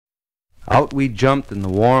Out we jumped in the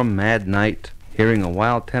warm, mad night, hearing a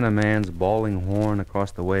wild tenor man's bawling horn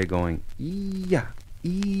across the way going, ee-ya,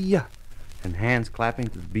 ee-ya, and hands clapping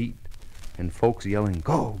to the beat, and folks yelling,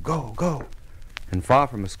 go, go, go. And far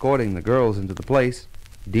from escorting the girls into the place,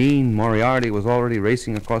 Dean Moriarty was already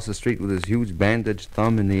racing across the street with his huge bandaged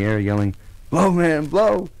thumb in the air yelling, blow, man,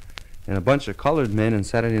 blow. And a bunch of colored men in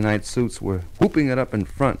Saturday night suits were whooping it up in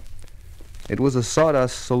front. It was a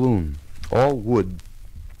sawdust saloon, all wood,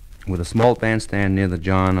 with a small bandstand near the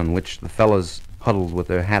john on which the fellas huddled with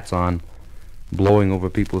their hats on, blowing over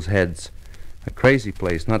people's heads. A crazy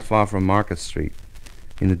place not far from Market Street,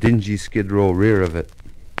 in the dingy Skid Row rear of it.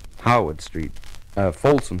 Howard Street,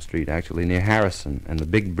 Folsom Street, actually, near Harrison and the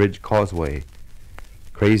Big Bridge Causeway.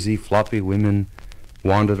 Crazy, floppy women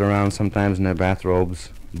wandered around sometimes in their bathrobes,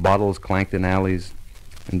 bottles clanked in alleys,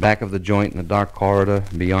 and back of the joint in the dark corridor,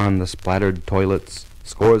 beyond the splattered toilets,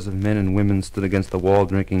 scores of men and women stood against the wall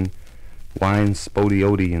drinking wine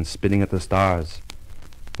spodioti and spitting at the stars.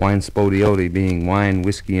 Wine spodioti being wine,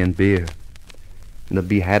 whiskey, and beer. The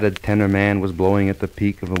behatted tenor man was blowing at the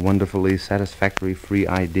peak of a wonderfully satisfactory free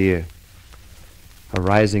idea. A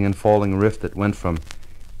rising and falling riff that went from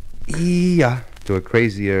ee-ya to a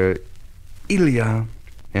crazier Ilya,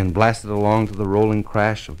 and blasted along to the rolling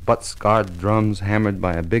crash of butt-scarred drums hammered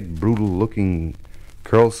by a big, brutal-looking,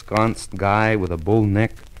 curl-sconced guy with a bull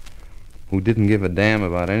neck who didn't give a damn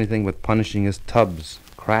about anything but punishing his tubs.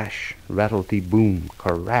 Crash, rattle-tee-boom,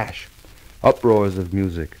 crash, uproars of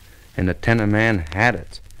music, and the tenor man had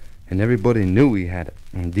it, and everybody knew he had it,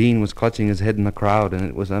 and Dean was clutching his head in the crowd, and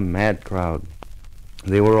it was a mad crowd.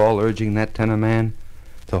 They were all urging that tenor man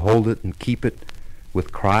to hold it and keep it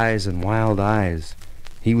with cries and wild eyes.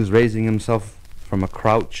 He was raising himself from a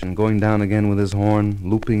crouch and going down again with his horn,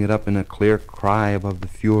 looping it up in a clear cry above the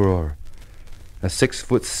furor. A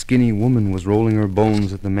 6-foot skinny woman was rolling her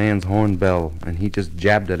bones at the man's horn bell, and he just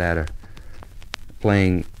jabbed it at her,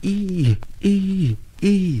 playing ee, ee,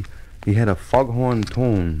 ee. He had a foghorn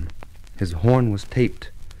tone. His horn was taped.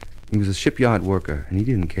 He was a shipyard worker, and he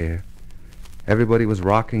didn't care. Everybody was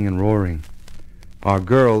rocking and roaring. Our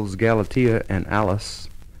girls, Galatea and Alice,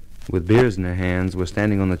 with beers in their hands, were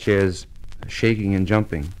standing on the chairs, shaking and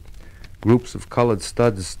jumping. Groups of colored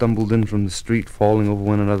studs stumbled in from the street, falling over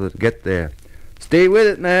one another to get there. "Stay with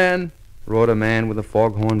it, man," roared a man with a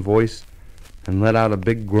foghorn voice, and let out a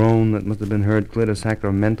big groan that must have been heard clear to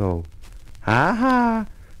Sacramento. "Ha ha!"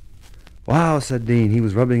 "Wow," said Dean. He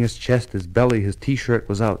was rubbing his chest, his belly, his T-shirt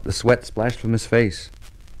was out. The sweat splashed from his face.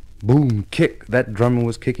 Boom, kick. That drummer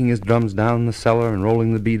was kicking his drums down the cellar and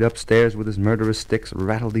rolling the beat upstairs with his murderous sticks.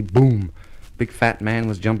 Rattledy-boom. Big fat man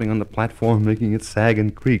was jumping on the platform, making it sag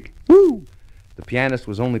and creak. Woo! The pianist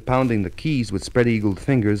was only pounding the keys with spread-eagled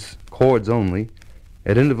fingers, chords only.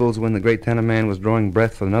 At intervals, when the great tenor man was drawing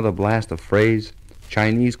breath for another blast of phrase,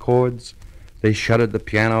 Chinese chords, they shuddered the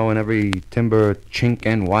piano and every timber, chink,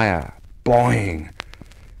 and wire. Boing!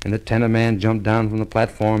 And the tenor man jumped down from the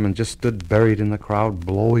platform and just stood buried in the crowd,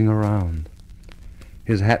 blowing around.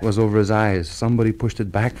 His hat was over his eyes. Somebody pushed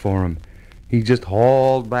it back for him. He just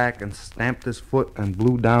hauled back and stamped his foot and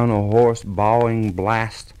blew down a hoarse, bowing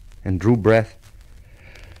blast and drew breath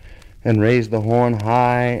and raised the horn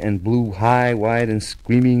high and blew high, wide, and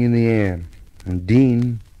screaming in the air. And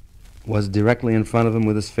Dean was directly in front of him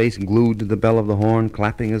with his face glued to the bell of the horn,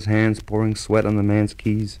 clapping his hands, pouring sweat on the man's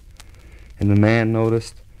keys. And the man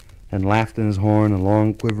noticed and laughed in his horn, a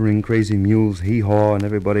long, quivering, crazy mule's hee-haw, and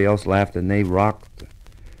everybody else laughed, and they rocked.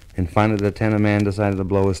 And finally the tenor man decided to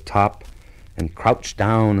blow his top and crouched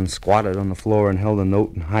down and squatted on the floor and held a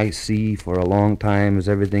note in high C for a long time as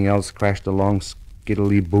everything else crashed along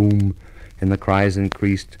skiddly-boom, and the cries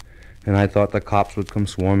increased, and I thought the cops would come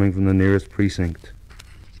swarming from the nearest precinct.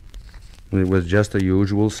 It was just a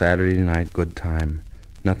usual Saturday night good time,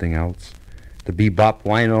 nothing else. The be-bop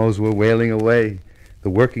winos were wailing away. The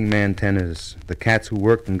working man tenors, the cats who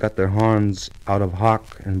worked and got their horns out of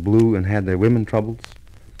hock and blew and had their women troubles,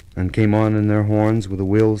 and came on in their horns with a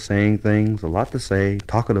will, saying things, a lot to say,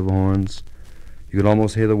 talkative horns. You could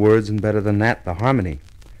almost hear the words, and better than that, the harmony.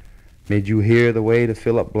 Made you hear the way to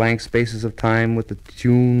fill up blank spaces of time with the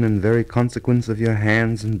tune and very consequence of your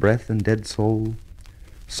hands and breath and dead soul.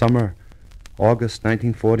 Summer, August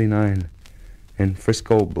 1949, and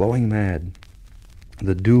Frisco blowing mad.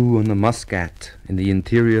 The dew on the muscat in the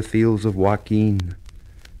interior fields of Joaquin,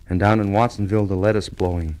 and down in Watsonville the lettuce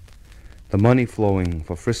blowing, the money flowing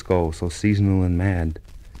for Frisco so seasonal and mad,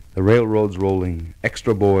 the railroads rolling,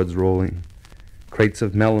 extra boards rolling, crates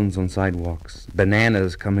of melons on sidewalks,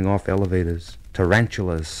 bananas coming off elevators,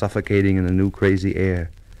 tarantulas suffocating in the new crazy air,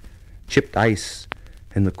 chipped ice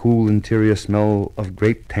and the cool interior smell of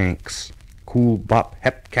grape tanks. Cool bop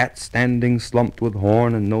hep cats standing slumped with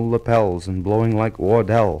horn and no lapels and blowing like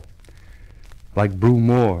Wardell, like Brew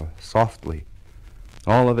Moore, softly.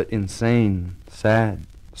 All of it insane, sad,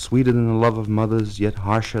 sweeter than the love of mothers, yet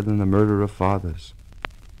harsher than the murder of fathers.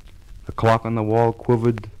 The clock on the wall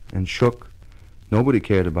quivered and shook. Nobody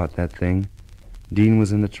cared about that thing. Dean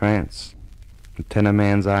was in a trance. The tenor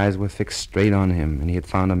man's eyes were fixed straight on him, and he had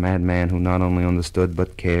found a madman who not only understood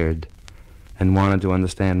but cared, and wanted to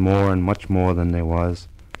understand more and much more than there was.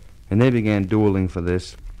 And they began dueling for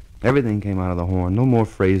this. Everything came out of the horn. No more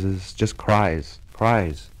phrases, just cries,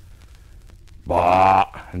 cries. Bah!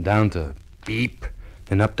 And down to beep,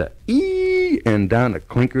 and up to ee, and down to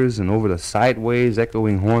clinkers, and over to sideways,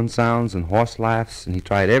 echoing horn sounds and horse laughs. And he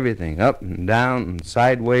tried everything, up and down and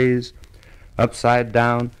sideways, upside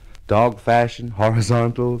down, dog fashion,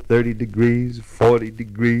 horizontal, 30 degrees, 40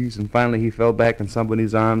 degrees, and finally he fell back in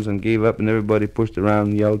somebody's arms and gave up, and everybody pushed around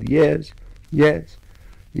and yelled, "Yes, yes,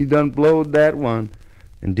 he done blowed that one."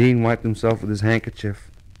 And Dean wiped himself with his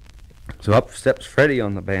handkerchief. So up steps Freddie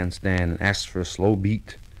on the bandstand and asks for a slow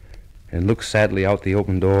beat, and looks sadly out the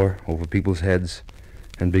open door over people's heads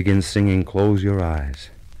and begins singing "Close Your Eyes."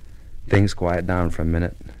 Things quiet down for a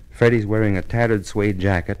minute. Freddie's wearing a tattered suede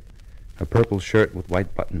jacket, a purple shirt with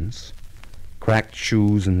white buttons, cracked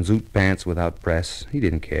shoes and zoot pants without press. He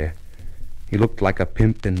didn't care. He looked like a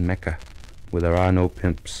pimp in Mecca, where there are no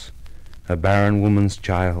pimps, a barren woman's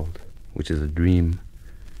child, which is a dream.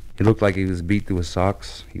 He looked like he was beat to his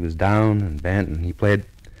socks. He was down and bent, and he played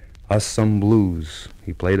us some blues.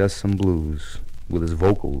 He played us some blues with his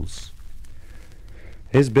vocals.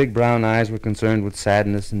 His big brown eyes were concerned with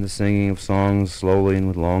sadness and the singing of songs slowly and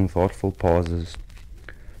with long, thoughtful pauses.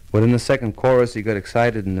 But in the second chorus, he got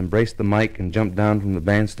excited and embraced the mic and jumped down from the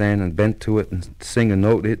bandstand and bent to it and sing a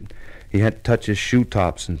note. He had to touch his shoe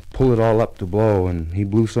tops and pull it all up to blow, and he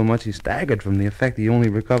blew so much he staggered from the effect. He only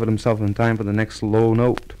recovered himself in time for the next low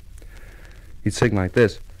note. He'd sing like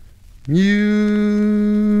this: "Music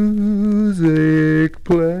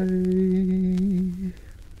play."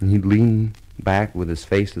 And he'd lean back with his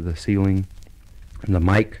face to the ceiling, and the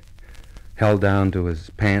mic held down to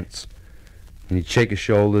his pants, and he'd shake his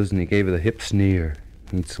shoulders, and he gave it a hip sneer.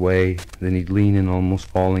 He'd sway, then he'd lean in, almost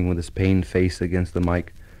falling with his pained face against the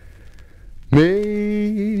mic.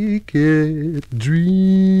 "Make it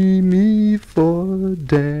dreamy for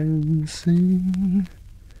dancing."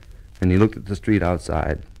 And he looked at the street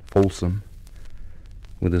outside, Folsom,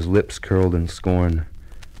 with his lips curled in scorn.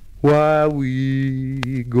 "While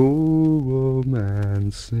we go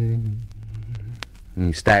romancing." And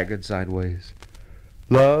he staggered sideways.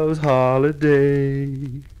 "Love's holiday."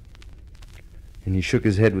 And he shook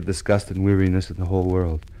his head with disgust and weariness at the whole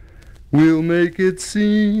world. "We'll make it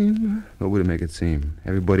seem." What would it make it seem?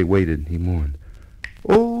 Everybody waited, he mourned.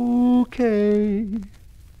 "Okay."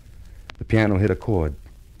 The piano hit a chord.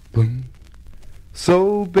 Boom.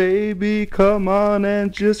 "So baby, come on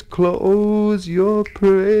and just close your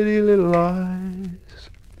pretty little eyes."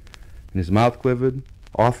 And his mouth quivered,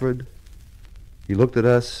 offered. He looked at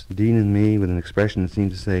us, Dean and me, with an expression that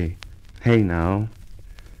seemed to say, "Hey now,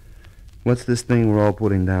 what's this thing we're all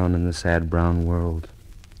putting down in the sad brown world?"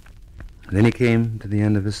 And then he came to the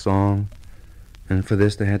end of his song, and for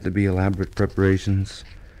this there had to be elaborate preparations,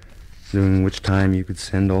 during which time you could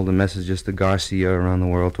send all the messages to Garcia around the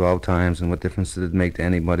world 12 times, and what difference did it make to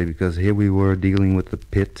anybody, because here we were dealing with the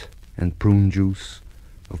pit and prune juice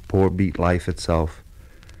of poor beat life itself,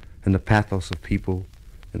 and the pathos of people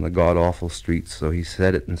in the god-awful streets. So he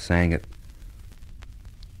said it and sang it.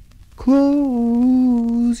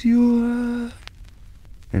 "Close your eyes,"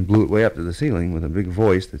 and blew it way up to the ceiling with a big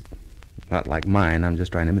voice that, not like mine, I'm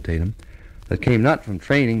just trying to imitate him, that came not from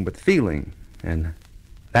training but feeling, and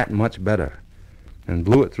that much better, and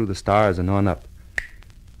blew it through the stars and on up.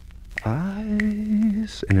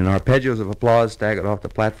 "Eyes," and in arpeggios of applause staggered off the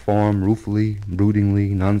platform, ruefully,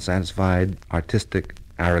 broodingly, non-satisfied, artistic,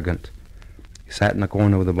 arrogant. He sat in a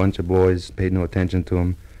corner with a bunch of boys, paid no attention to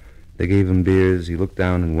him. They gave him beers. He looked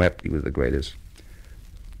down and wept. He was the greatest.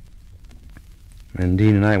 And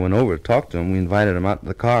Dean and I went over to talk to him. We invited him out to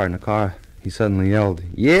the car. In the car, he suddenly yelled,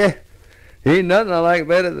 "Yeah, ain't nothing I like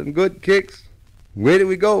better than good kicks. Where do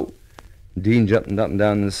we go?" Dean jumped up and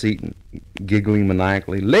down in the seat and giggling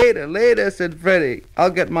maniacally. "Later, later," said Freddie. "I'll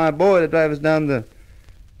get my boy to drive us down to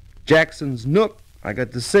Jackson's Nook. I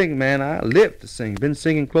got to sing, man. I live to sing. Been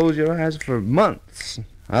singing 'Close Your Eyes' for months.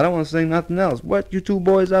 I don't want to sing nothing else. What you two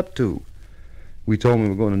boys up to?" We told him we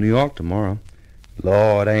were going to New York tomorrow.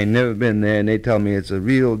 "Lord, I ain't never been there, and they tell me it's a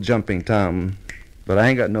real jumping town. But I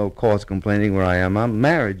ain't got no cause complaining where I am. I'm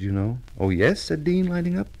married, you know. Oh, yes, said Dean,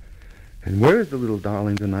 lighting up. And where's the little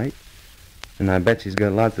darling tonight? And I bet she's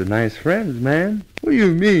got lots of nice friends, man. What do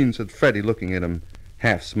you mean, said Freddie, looking at him,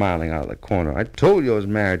 half smiling out of the corner. I told you I was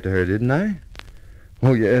married to her, didn't I?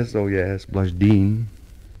 Oh, yes, blushed Dean.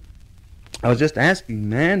 I was just asking,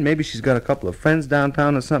 man. Maybe she's got a couple of friends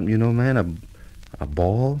downtown or something, you know, man. A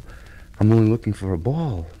ball? I'm only looking for a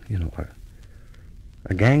ball, you know,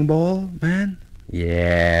 a gang ball, man.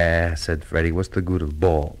 Yeah, said Freddie, what's the good of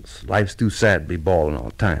balls? Life's too sad to be balling all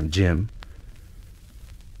the time, Jim.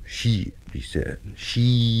 Shit, he said.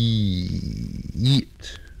 Shit.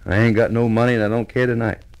 I ain't got no money and I don't care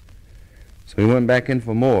tonight. So we went back in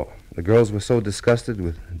for more. The girls were so disgusted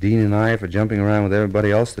with Dean and I for jumping around with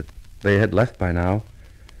everybody else that they had left by now,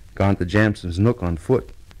 gone to Jamson's Nook on foot.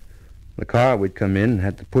 The car we'd come in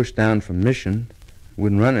had to push down from Mission.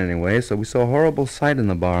 Wouldn't run anyway, so we saw a horrible sight in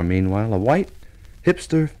the bar meanwhile. A white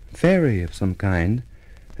hipster fairy of some kind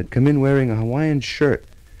had come in wearing a Hawaiian shirt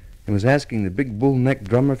and was asking the big bull-necked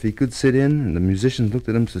drummer if he could sit in, and the musicians looked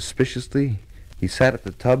at him suspiciously. He sat at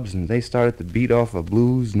the tubs, and they started to beat off a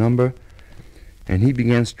blues number, and he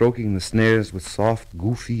began stroking the snares with soft,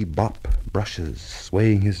 goofy bop brushes,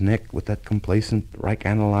 swaying his neck with that complacent,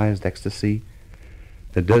 Rykodisc ecstasy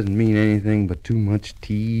that doesn't mean anything but too much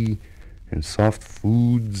tea and soft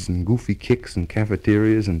foods and goofy kicks in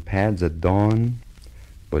cafeterias and pads at dawn.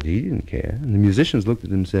 But he didn't care, and the musicians looked at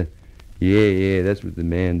him and said, yeah, that's what the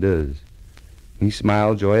man does. He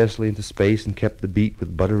smiled joyously into space and kept the beat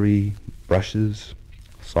with buttery brushes,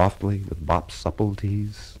 softly with bop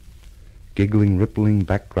subtleties, giggling, rippling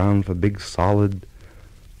background for big, solid,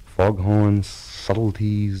 foghorn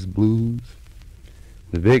subtleties blues.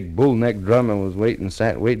 The big bull-necked drummer was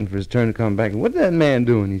sat waiting for his turn to come back. What's that man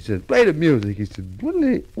doing? He said, play the music. He said, what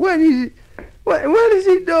is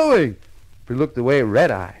he doing? He looked away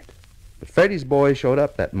red-eyed. But Freddie's boy showed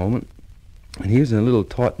up that moment, and he was a little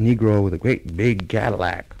taut Negro with a great big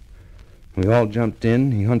Cadillac. We all jumped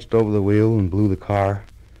in. He hunched over the wheel and blew the car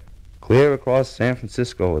clear across San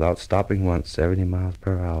Francisco without stopping once, 70 miles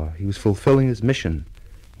per hour. He was fulfilling his mission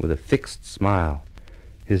with a fixed smile.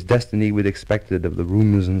 His destiny we'd expected of the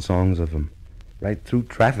rumors and songs of him. Right through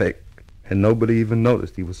traffic, and nobody even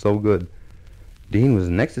noticed. He was so good. Dean was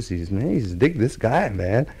in ecstasies, man. He says, dig this guy,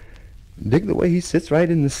 man. Dig the way he sits right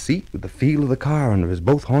in the seat with the feel of the car under his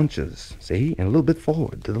both haunches, see? And a little bit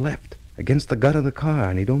forward, to the left, against the gut of the car,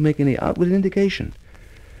 and he don't make any outward indication.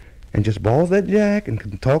 And just balls that jack and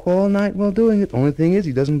can talk all night while doing it. Only thing is,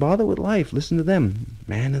 he doesn't bother with life. Listen to them.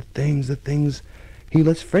 Man, the things. He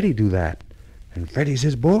lets Freddie do that. And Freddie's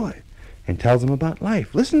his boy, and tells him about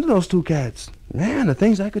life. Listen to those two cats. Man, the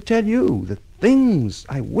things I could tell you. The things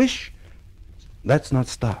I wish. Let's not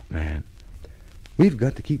stop, man. We've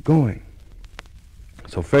got to keep going.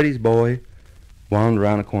 So Freddie's boy wound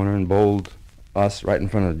around a corner and bowled us right in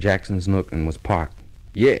front of Jackson's Nook and was parked.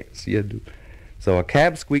 Yes, yeah, dude. So a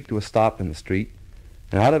cab squeaked to a stop in the street,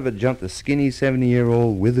 and out of it jumped a skinny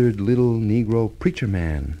 70-year-old withered little Negro preacher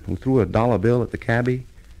man who threw a dollar bill at the cabbie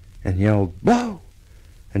and yelled, blow,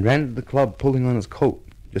 and ran to the club pulling on his coat,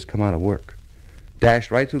 just come out of work.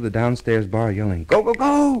 Dashed right through the downstairs bar yelling, go, go,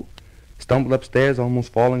 go! Stumbled upstairs,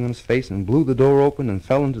 almost falling on his face, and blew the door open and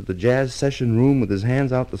fell into the jazz session room with his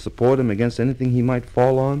hands out to support him against anything he might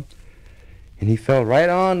fall on. And he fell right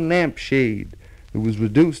on Lampshade, who was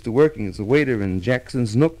reduced to working as a waiter in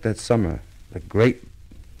Jackson's Nook that summer, the great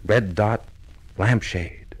red dot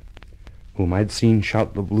Lampshade, whom I'd seen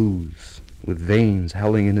shout the blues, with veins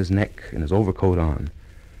helling in his neck and his overcoat on.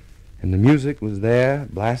 And the music was there,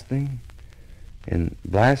 blasting, and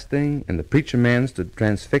the preacher man stood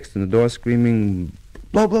transfixed in the door screaming,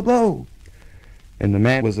 blow, blow, blow. And the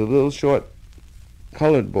man was a little short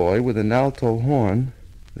colored boy with an alto horn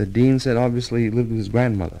that Dean said obviously lived with his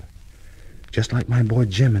grandmother. Just like my boy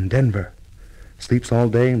Jim in Denver. Sleeps all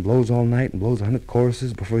day and blows all night and blows 100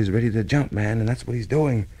 choruses before he's ready to jump, man, and that's what he's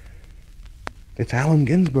doing. It's Allen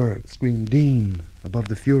Ginsberg, screamed Dean above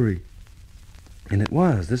the fury. And it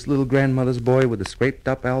was. This little grandmother's boy with a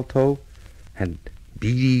scraped-up alto had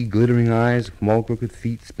beady, glittering eyes, small, crooked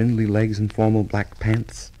feet, spindly legs, and formal black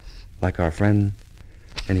pants, like our friend.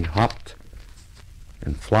 And he hopped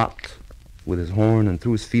and flopped with his horn and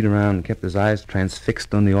threw his feet around and kept his eyes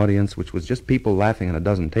transfixed on the audience, which was just people laughing at a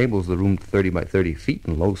dozen tables, the room 30 by 30 feet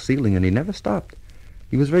and low ceiling, and he never stopped.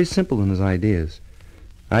 He was very simple in his ideas.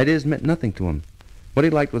 Ideas meant nothing to him. What he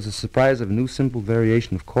liked was the surprise of a new simple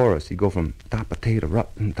variation of chorus. He'd go from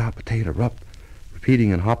ta-pa-ta-da-rup and ta-pa-ta-da-rup,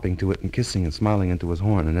 repeating and hopping to it and kissing and smiling into his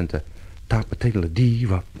horn, and then to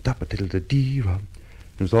ta-pa-ta-da-dee-rup, ta-pa-ta-da-dee-rup,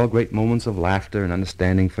 It was all great moments of laughter and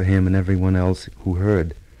understanding for him and everyone else who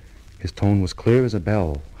heard. His tone was clear as a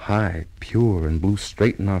bell, high, pure, and blew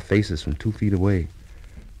straight in our faces from 2 feet away.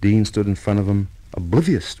 Dean stood in front of him,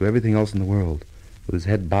 oblivious to everything else in the world, with his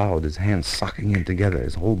head bowed, his hands socking in together,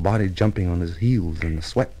 his whole body jumping on his heels in the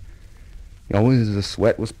sweat. Always the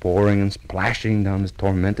sweat was pouring and splashing down his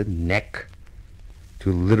tormented neck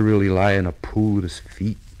to literally lie in a pool at his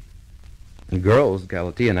feet. The girls,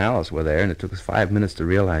 Galatea and Alice, were there, and it took us 5 minutes to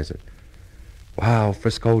realize it. Wow,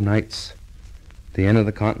 Frisco nights. The end of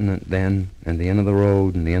the continent then, and the end of the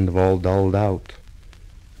road, and the end of all dulled out.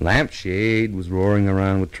 Lampshade was roaring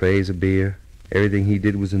around with trays of beer. Everything he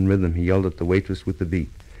did was in rhythm. He yelled at the waitress with the beat.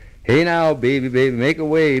 Hey now, baby, baby, make a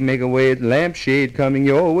way, it's Lampshade coming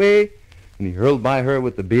your way. And he hurled by her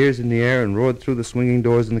with the beers in the air and roared through the swinging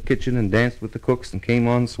doors in the kitchen and danced with the cooks and came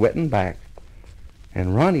on sweating back.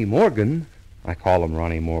 And Ronnie Morgan, I call him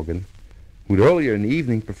Ronnie Morgan, who'd earlier in the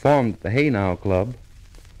evening performed at the Hey Now Club,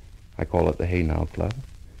 I call it the Hey Now Club,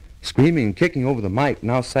 screaming and kicking over the mic,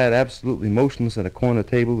 now sat absolutely motionless at a corner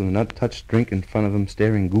table with an untouched drink in front of him,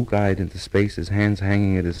 staring gook-eyed into space, his hands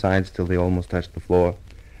hanging at his sides till they almost touched the floor,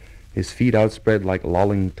 his feet outspread like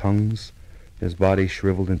lolling tongues, his body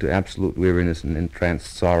shriveled into absolute weariness and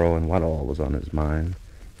entranced sorrow, and what all was on his mind.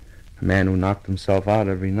 A man who knocked himself out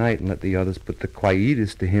every night and let the others put the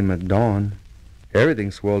quietus to him at dawn.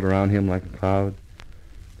 Everything swirled around him like a cloud.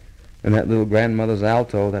 And that little grandmother's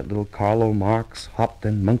alto, that little Carlo Marx, hopped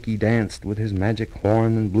and monkey-danced with his magic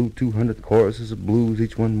horn and blew 200 choruses of blues,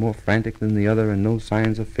 each one more frantic than the other, and no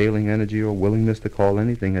signs of failing energy or willingness to call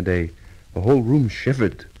anything a day. The whole room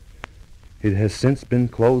shivered. It has since been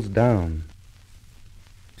closed down.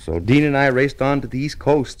 So Dean and I raced on to the East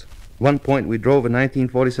Coast. At one point we drove a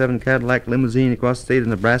 1947 Cadillac limousine across the state of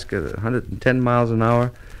Nebraska at 110 miles an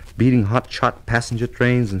hour, beating hot-shot passenger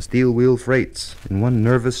trains and steel-wheel freights in one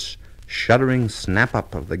nervous, shuddering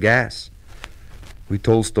snap-up of the gas. We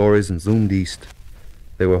told stories and zoomed east.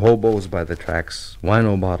 There were hobos by the tracks,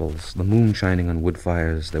 wino bottles, the moon shining on wood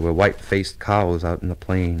fires. There were white-faced cows out in the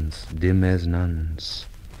plains, dim as nuns.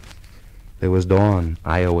 There was dawn,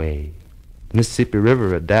 Iowa. Mississippi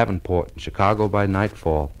River at Davenport, and Chicago by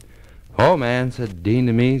nightfall. Oh, man, said Dean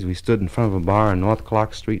to me as we stood in front of a bar on North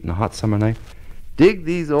Clark Street in a hot summer night. Dig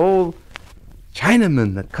these old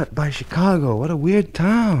Chinamen that cut by Chicago. What a weird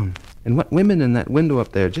town. And what women in that window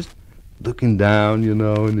up there, just looking down, you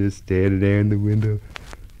know, and they're standing there in the window.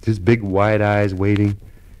 Just big wide eyes waiting.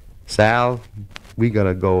 Sal, we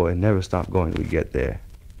gotta go and never stop going till we get there.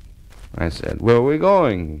 I said, where are we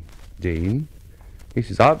going, Dean? He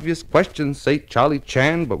says, obvious question, say Charlie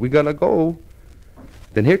Chan, but we gotta go.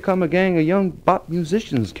 Then here come a gang of young bop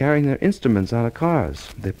musicians carrying their instruments out of cars.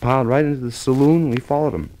 They piled right into the saloon, and we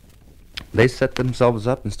followed them. They set themselves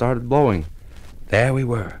up and started blowing. There we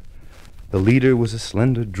were. The leader was a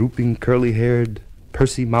slender, drooping, curly-haired,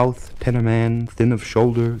 pursy-mouthed tenor man, thin of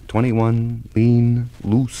shoulder, 21, lean,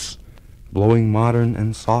 loose, blowing modern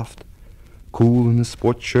and soft, cool in his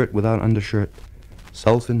sports shirt without undershirt,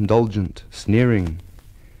 self-indulgent, sneering.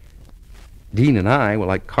 Dean and I were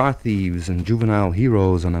like car thieves and juvenile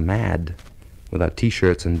heroes on a mad, with our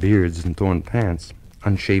T-shirts and beards and torn pants,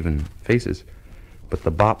 unshaven faces. But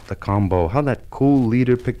the bop, the combo, how that cool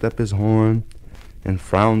leader picked up his horn and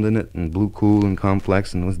frowned in it and blew cool and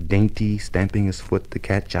complex and was dainty, stamping his foot to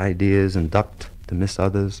catch ideas and ducked to miss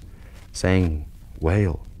others, sang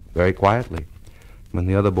wail very quietly when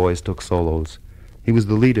the other boys took solos. He was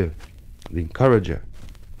the leader, the encourager,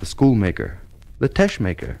 the schoolmaker, the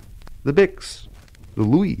tesh-maker, the Bix, the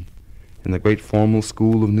Louis, in the great formal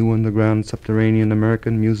school of new underground subterranean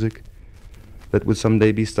American music that would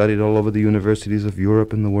someday be studied all over the universities of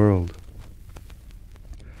Europe and the world.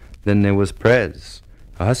 Then there was Prez,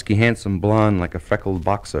 a husky, handsome blonde like a freckled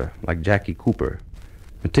boxer, like Jackie Cooper,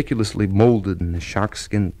 meticulously molded in his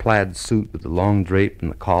shark-skin plaid suit with the long drape and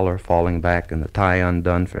the collar falling back and the tie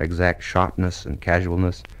undone for exact sharpness and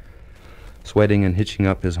casualness, sweating and hitching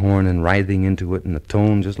up his horn and writhing into it in a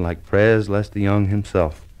tone just like Prez Lester Young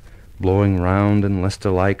himself, blowing round and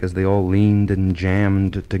Lester-like as they all leaned and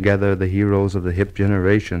jammed together, the heroes of the hip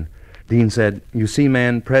generation. Dean said, you see,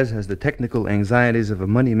 man, Prez has the technical anxieties of a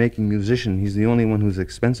money-making musician. He's the only one who's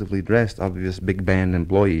expensively dressed, obvious big band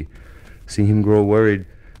employee. See him grow worried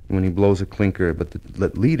when he blows a clinker, but the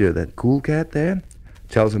leader, that cool cat there,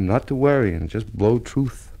 tells him not to worry and just blow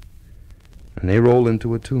truth. And they roll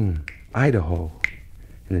into a tune, Idaho.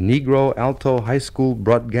 And the Negro, alto, high school,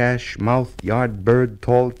 broad-gash, mouth, yard bird,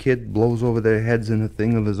 tall kid blows over their heads in a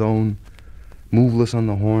thing of his own, moveless on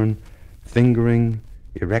the horn, fingering,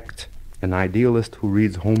 erect, an idealist who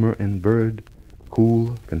reads Homer and Bird,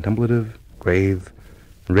 cool, contemplative, grave,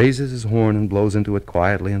 raises his horn and blows into it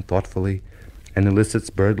quietly and thoughtfully, and elicits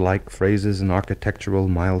bird-like phrases and architectural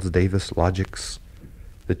Miles Davis logics,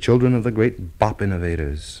 the children of the great bop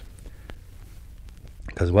innovators.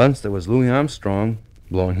 Because once there was Louis Armstrong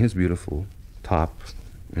blowing his beautiful top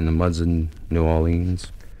in the muds in New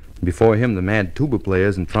Orleans. Before him, the mad tuba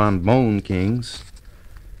players and trombone kings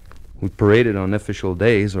who paraded on official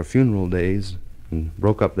days or funeral days and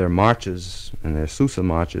broke up their marches and their Sousa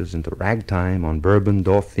marches into ragtime on Bourbon,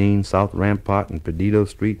 Dauphine, South Rampart, and Perdido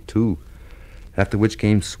Street, too, after which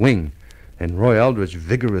came swing, and Roy Eldridge,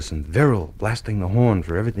 vigorous and virile, blasting the horn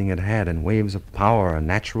for everything it had in waves of power, a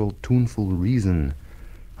natural, tuneful reason.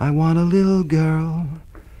 I want a little girl,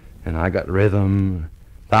 and I got rhythm,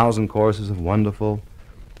 1,000 choruses of wonderful,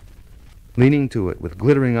 leaning to it with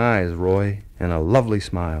glittering eyes, Roy, and a lovely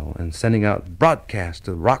smile, and sending out broadcasts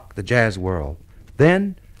to rock the jazz world.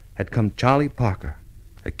 Then had come Charlie Parker,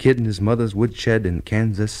 a kid in his mother's woodshed in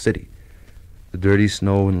Kansas City. The dirty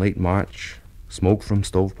snow in late March, smoke from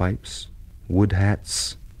stovepipes, wood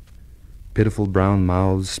hats, pitiful brown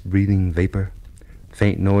mouths breathing vapor,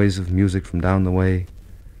 faint noise of music from down the way.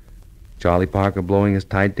 Charlie Parker blowing his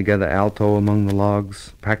tied-together alto among the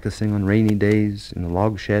logs, practicing on rainy days in the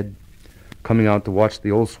log shed, coming out to watch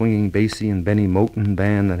the old swinging Basie and Benny Moten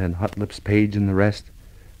band that had Hot Lips Page and the rest,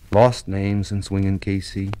 lost names in swinging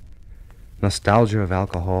KC, nostalgia of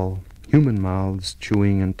alcohol, human mouths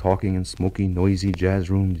chewing and talking in smoky, noisy jazz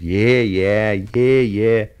rooms.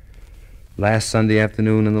 Yeah. Last Sunday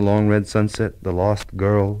afternoon in the long red sunset, the lost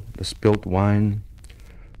girl, the spilt wine,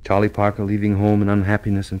 Charlie Parker leaving home in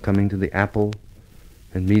unhappiness and coming to the Apple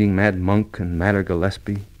and meeting Mad Monk and Madder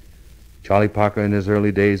Gillespie. Charlie Parker in his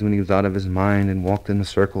early days when he was out of his mind and walked in a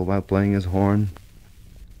circle while playing his horn.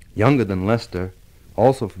 Younger than Lester,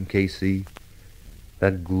 also from KC,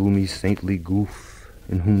 that gloomy saintly goof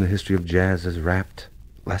in whom the history of jazz is wrapped,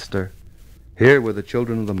 Lester. Here were the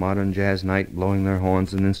children of the modern jazz night blowing their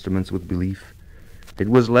horns and instruments with belief. It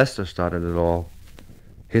was Lester started it all.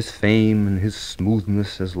 His fame and his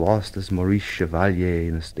smoothness as lost as Maurice Chevalier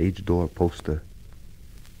in a stage door poster.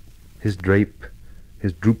 His drape,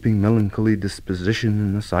 his drooping melancholy disposition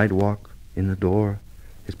in the sidewalk, in the door,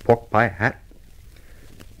 his pork pie hat.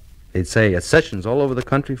 They'd say at sessions all over the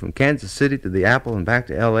country, from Kansas City to the Apple and back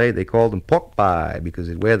to L.A., they called him pork pie because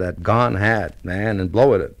he'd wear that gone hat, man, and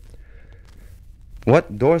blow at it.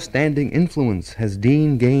 What door-standing influence has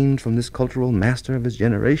Dean gained from this cultural master of his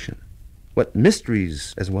generation? What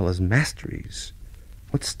mysteries as well as masteries?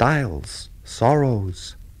 What styles,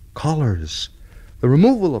 sorrows, collars, the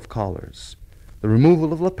removal of collars, the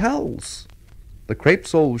removal of lapels, the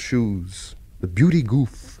crepe-sole shoes, the beauty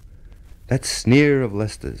goof, that sneer of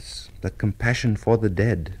Lester's, that compassion for the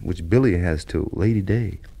dead, which Billy has too, Lady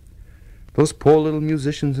Day. Those poor little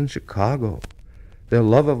musicians in Chicago, their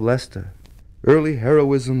love of Lester, early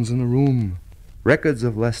heroisms in the room, records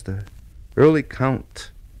of Lester, early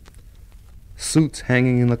Count, suits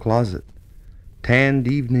hanging in the closet, tanned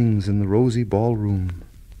evenings in the rosy ballroom,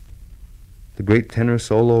 the great tenor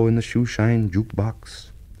solo in the shoeshine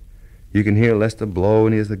jukebox. You can hear Lester blow,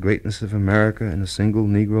 and he is the greatness of America and a single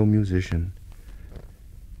Negro musician.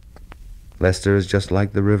 Lester is just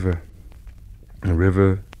like the river. The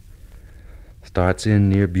river starts in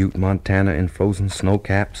near Butte, Montana, in frozen snow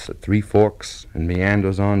caps at Three Forks, and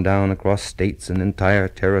meanders on down across states and entire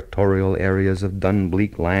territorial areas of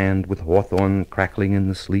dun-bleak land with hawthorn crackling in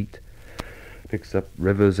the sleet. Picks up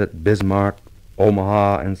rivers at Bismarck,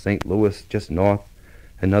 Omaha, and St. Louis just north,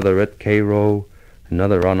 another at Cairo,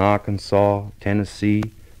 another on Arkansas, Tennessee,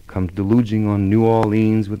 comes deluging on New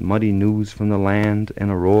Orleans with muddy news from the land and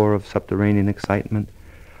a roar of subterranean excitement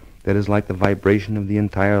that is like the vibration of the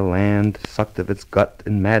entire land, sucked of its gut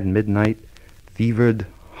in mad midnight, fevered,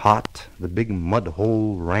 hot, the big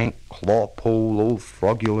mud-hole, rank, claw-pole, old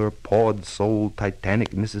frogular, pawed-souled,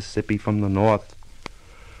 titanic Mississippi from the north,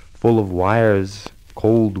 full of wires,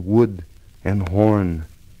 cold wood, and horn.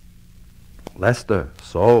 Lester,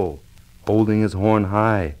 so, holding his horn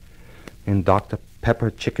high, in Dr.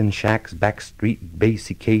 Pepper Chicken Shack's back street,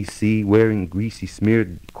 Basie KC, wearing greasy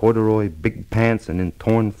smeared corduroy big pants and in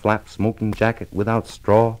torn flap smoking jacket without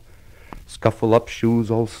straw, scuffle up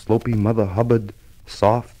shoes all slopey Mother Hubbard,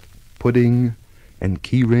 soft, pudding, and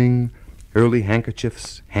key ring, early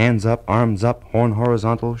handkerchiefs, hands up, arms up, horn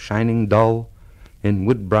horizontal, shining dull, in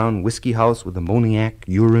wood-brown whiskey house with ammoniac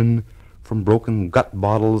urine from broken gut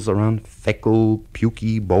bottles around feckle,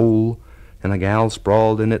 pukey bowl, and a gal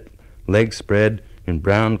sprawled in it, legs spread, in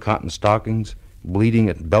brown cotton stockings, bleeding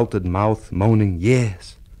at belted mouth, moaning,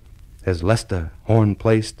 yes, as Lester, horn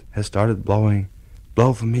placed, has started blowing.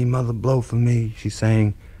 Blow for me, mother, blow for me, she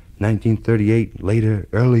sang, 1938, later,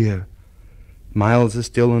 earlier. Miles is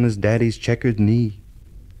still on his daddy's checkered knee.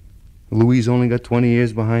 Louis only got 20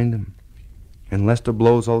 years behind him. And Lester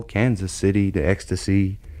blows all Kansas City to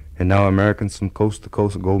ecstasy. And now Americans from coast to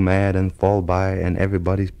coast go mad and fall by, and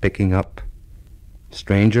everybody's picking up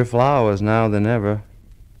stranger flowers now than ever.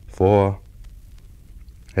 For,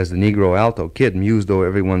 as the Negro alto kid mused over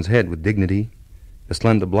everyone's head with dignity, the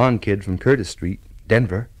slender blonde kid from Curtis Street,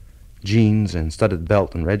 Denver, jeans and studded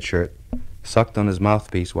belt and red shirt, sucked on his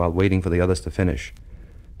mouthpiece while waiting for the others to finish.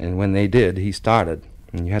 And when they did, he started,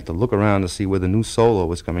 and you had to look around to see where the new solo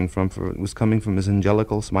was coming from, for it was coming from his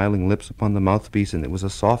angelical, smiling lips upon the mouthpiece, and it was a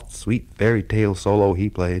soft, sweet fairy tale solo he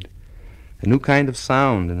played. A new kind of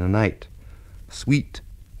sound in the night. Sweet,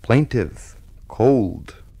 plaintive,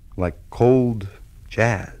 cold, like cold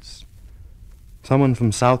jazz. Someone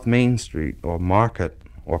from South Main Street, or Market,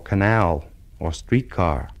 or Canal, or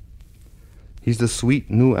Streetcar. He's the sweet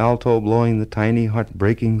new alto blowing the tiny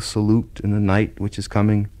heart-breaking salute in the night which is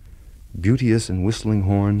coming, beauteous and whistling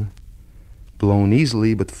horn, blown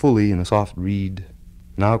easily but fully in a soft reed.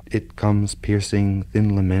 Now it comes piercing,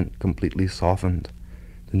 thin lament, completely softened.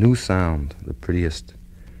 The new sound, the prettiest.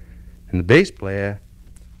 And the bass player,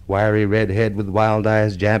 wiry red head with wild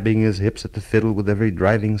eyes, jabbing his hips at the fiddle with every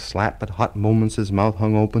driving slap. At hot moments his mouth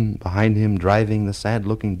hung open, behind him driving the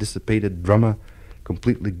sad-looking dissipated drummer,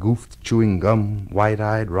 completely goofed, chewing gum,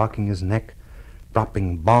 wide-eyed, rocking his neck,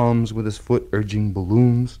 dropping bombs with his foot, urging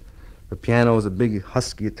balloons. The piano is a big,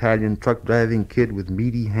 husky Italian truck-driving kid with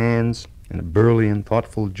meaty hands and a burly and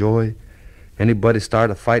thoughtful joy. Anybody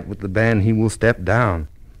start a fight with the band, he will step down.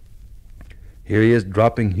 Here he is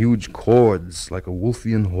dropping huge chords like a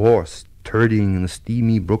Wolfian horse, turding in the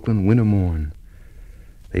steamy Brooklyn winter morn.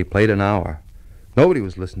 They played an hour. Nobody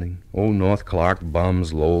was listening. Old North Clark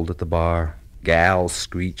bums lolled at the bar. Gals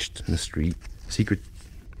screeched in the street. Secret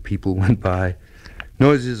people went by.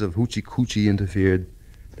 Noises of hoochie-coochie interfered.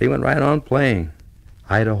 They went right on playing.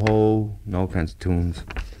 Idaho, and all kinds of tunes.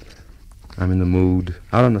 I'm in the mood.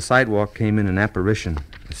 Out on the sidewalk came in an apparition.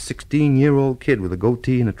 A 16-year-old kid with a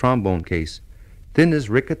goatee and a trombone case. Thin as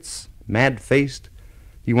rickets, mad-faced.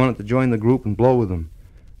 He wanted to join the group and blow with them.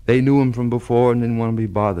 They knew him from before and didn't want to be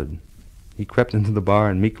bothered. He crept into the bar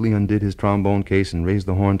and meekly undid his trombone case and raised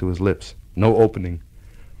the horn to his lips. No opening.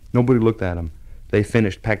 Nobody looked at him. They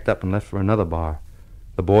finished, packed up, and left for another bar.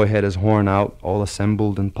 The boy had his horn out, all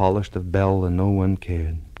assembled and polished of bell, and no one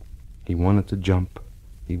cared. He wanted to jump.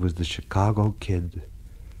 He was the Chicago Kid.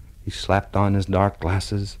 He slapped on his dark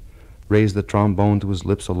glasses, raised the trombone to his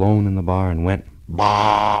lips alone in the bar, and went,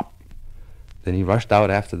 bop! Then he rushed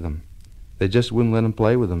out after them. They just wouldn't let him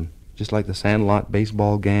play with them, just like the Sandlot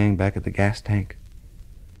baseball gang back at the gas tank.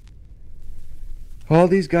 All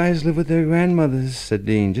these guys live with their grandmothers, said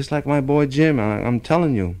Dean, just like my boy Jim, I'm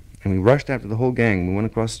telling you. And we rushed after the whole gang. We went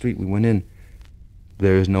across the street. We went in.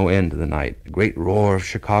 There is no end to the night. A great roar of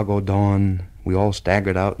Chicago dawn. We all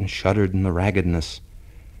staggered out and shuddered in the raggedness.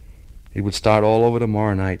 It would start all over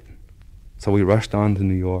tomorrow night. So we rushed on to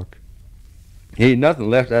New York. Ain't nothing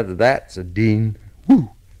left after that, said Dean.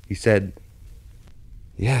 Whew! He said,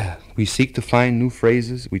 yeah, we seek to find new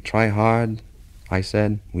phrases. We try hard, I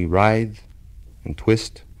said. We writhe and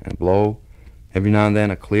twist and blow. Every now and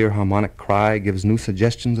then a clear harmonic cry gives new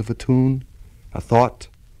suggestions of a tune, a thought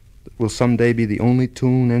that will someday be the only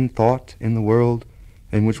tune and thought in the world,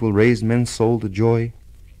 and which will raise men's soul to joy.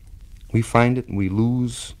 We find it, we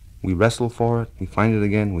lose, we wrestle for it, we find it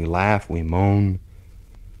again, we laugh, we moan.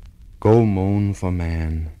 Go moan for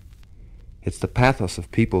man. It's the pathos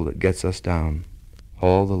of people that gets us down,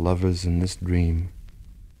 all the lovers in this dream.